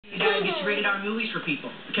and gets rated R movies for people.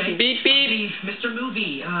 Okay? Beep beep. Mr.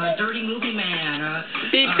 Movie, Dirty Movie Man.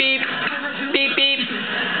 Beep beep. Beep beep.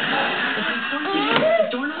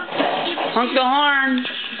 Doorknob? Honk the horn.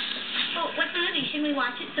 Well, what's the movie? Should we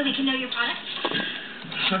watch it so we can know your product?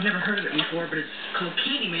 I've never heard of it before, but it's called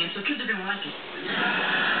Candyman, so kids are gonna like it.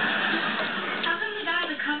 How come the guy on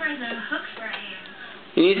the cover has a hook for a hand?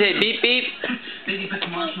 Can you say beep beep? Maybe put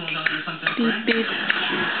some marshmallows on it or something. Beep Right?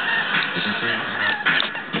 beep.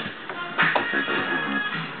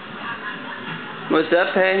 What's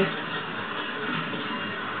up, hey? It's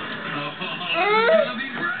gonna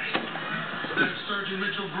be great. That's Sergeant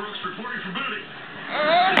Mitchell Brooks reporting for booty.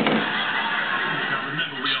 Now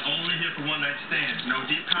remember, we are only here for one-night stands. No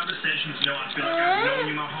deep conversations. No, I feel like I've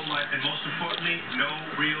known you my whole life, and most importantly, no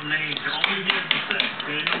real names. They're only here for sex.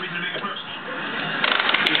 There ain't no reason to make it personal.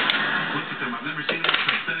 Look at them. I've never seen this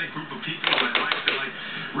pathetic group of people in my life. They're like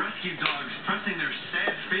rescue dogs, pressing their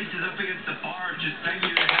sad faces up against the bar, just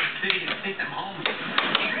begging you to have pity and take them home. Hey.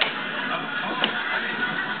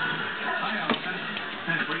 Hi, Allison.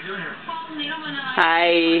 What are you doing here?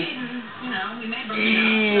 Hi. You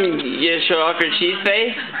You gonna show off your cheese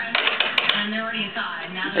face? And they're already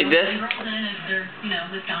inside. Now Like this? They're rolled in if they're,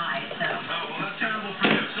 with guys, so. Oh, well, that's terrible for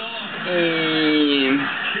you. So long.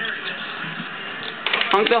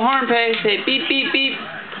 Honk the horn, Pay. Say beep beep beep.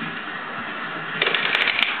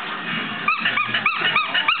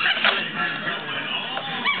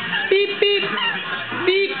 Beep beep.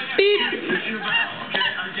 Beep beep. Okay,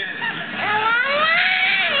 I get it.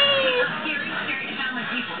 Scary to family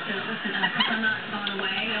people. So listen, because I'm not going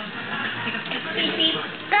away, I'll take a picture. Beep beep.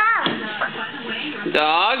 Stop. By the way, you're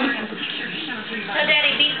Dog. So,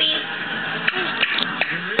 Daddy, beep beep.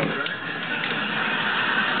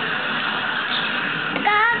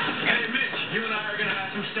 Stop. Hey, Mitch, you and I are going to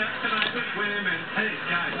have some sex tonight with women. Hey,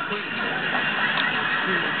 guys, please.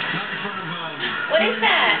 Not in front of, What is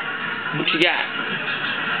that? What you got?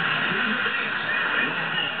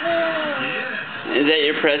 yeah. Is that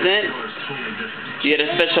your present? You get a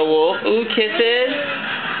special wolf. Ooh, kisses.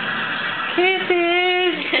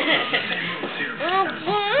 Kisses.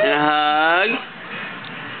 And a hug.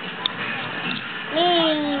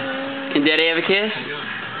 Can Daddy have a kiss?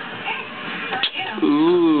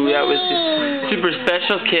 Ooh, that was a super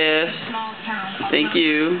special kiss. Thank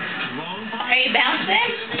you. Are you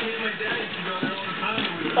bouncing?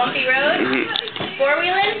 Bumpy road?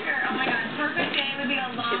 Four-wheeling? Oh my God, perfect day would be a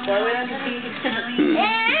long Four-wheeling?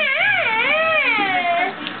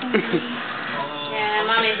 Yeah,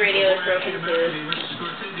 Mommy's radio is broken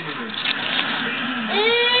too.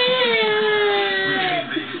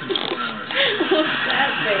 What's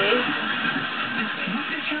that face? What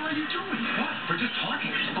the hell are you doing? What? We're just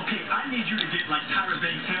talking. Okay, I need you to get like Tyra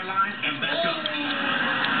Banks' hairline and back up.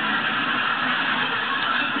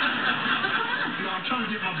 I'm trying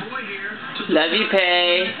to get my boy here. Love you,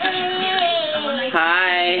 Pay.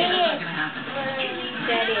 Hi.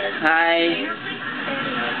 Daddy is. Hi.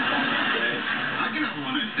 I can have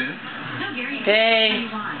one night stand. No, Gary, Pay.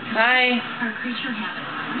 Hi. Our creature habit.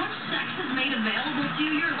 Once sex is made available to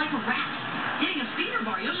you, you're like a rat. Hitting a speeder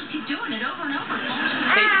bar, you'll just keep doing it over and over.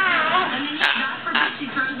 And then, God forbid, she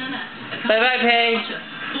throws in a Bye-bye, Pay.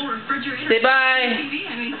 full refrigerator. Say bye. TV.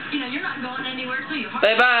 I mean, you're not going anywhere till you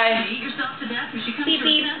Bye-bye. eat yourself to death, or she comes Beep, to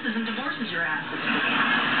her beep. senses and divorces your ass.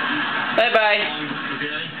 Bye-bye.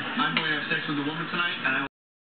 Okay, I'm going to have sex with a woman tonight.